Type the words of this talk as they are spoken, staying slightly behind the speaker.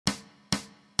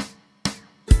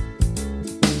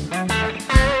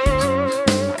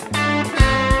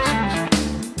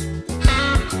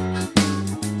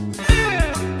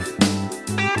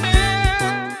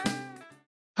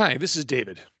Hi, this is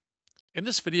David. In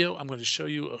this video, I'm going to show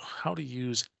you how to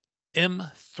use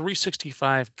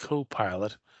M365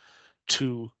 Copilot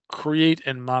to create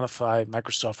and modify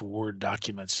Microsoft Word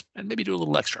documents and maybe do a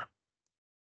little extra.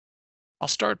 I'll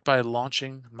start by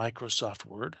launching Microsoft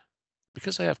Word.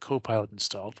 Because I have Copilot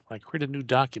installed, when I create a new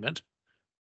document,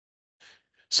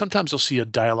 sometimes you'll see a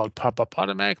dialog pop up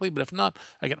automatically, but if not,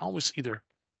 I can always either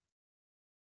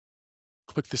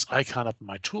click this icon up in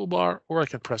my toolbar, or I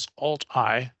can press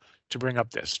Alt-I to bring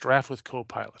up this Draft with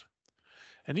Copilot.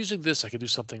 And using this, I can do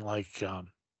something like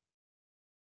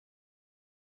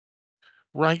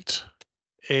write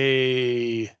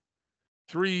a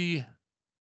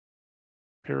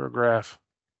 3-paragraph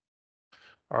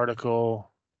article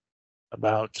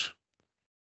about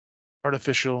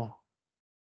artificial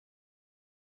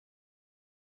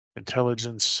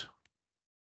intelligence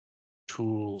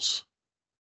tools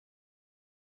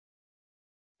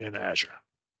in Azure.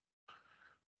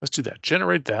 Let's do that.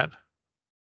 Generate that.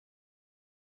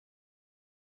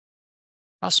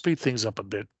 I'll speed things up a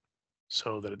bit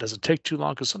so that it doesn't take too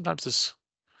long, because sometimes this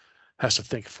has to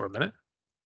think for a minute.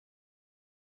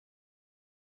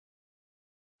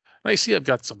 And I see I've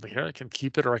got something here. I can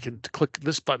keep it, or I can click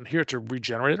this button here to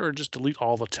regenerate it, or just delete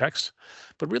all the text.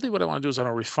 But really what I want to do is I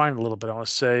want to refine it a little bit. I want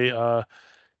to say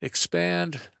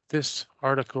expand this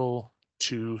article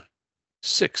to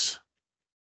 6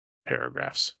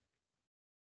 paragraphs.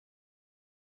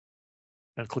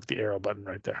 And click the arrow button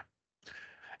right there.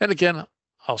 And again,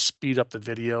 I'll speed up the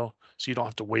video so you don't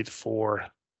have to wait for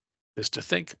this to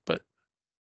think, but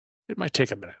it might take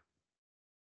a minute.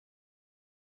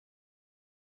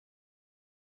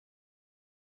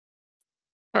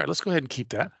 All right, let's go ahead and keep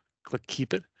that. Click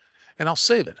keep it, and I'll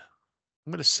save it.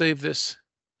 I'm going to save this.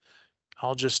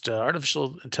 I'll just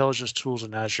artificial intelligence tools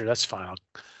in Azure. That's fine. I'll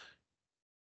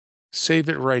save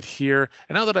it right here.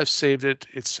 And now that I've saved it,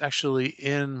 it's actually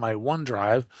in my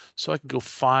OneDrive, so I can go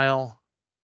File,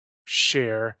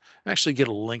 Share, and actually get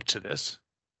a link to this.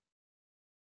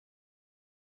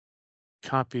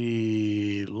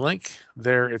 Copy link.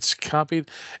 There, it's copied.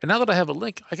 And now that I have a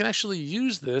link, I can actually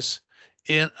use this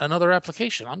in another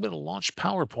application. I'm going to launch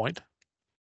PowerPoint.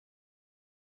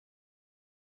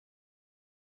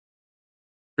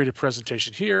 Create a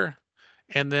presentation here,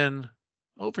 and then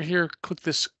over here, click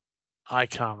this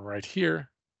icon right here.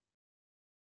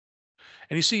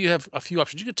 And you see you have a few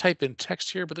options. You can type in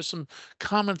text here, but there's some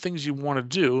common things you want to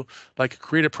do, like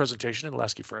create a presentation. It'll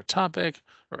ask you for a topic,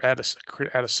 or add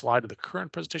a slide to the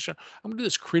current presentation. I'm going to do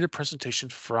this, create a presentation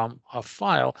from a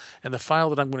file, and the file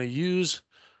that I'm going to use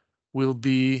will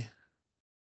be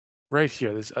right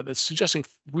here. It's suggesting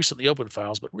recently opened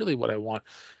files, but really what I want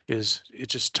is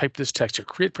just type this text here,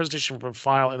 create presentation from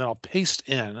file, and then I'll paste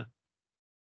in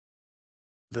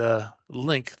the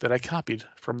link that I copied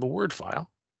from the Word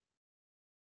file.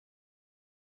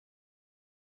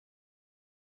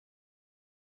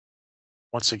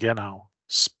 Once again, I'll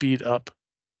speed up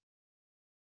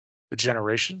the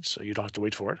generation so you don't have to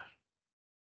wait for it.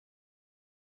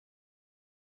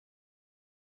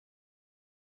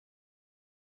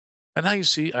 And now you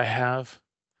see I have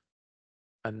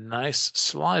a nice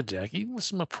slide deck, even with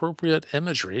some appropriate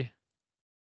imagery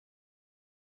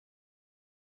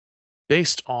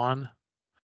based on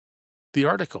the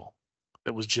article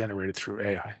that was generated through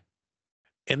AI.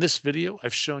 In this video,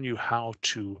 I've shown you how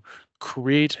to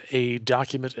create a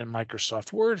document in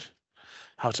Microsoft Word,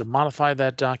 how to modify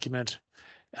that document,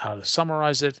 how to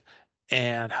summarize it,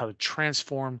 and how to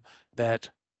transform a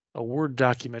Word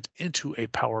document into a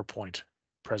PowerPoint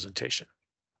presentation,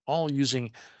 all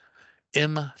using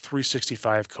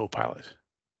M365 Copilot.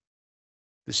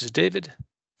 This is David.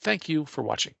 Thank you for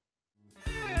watching.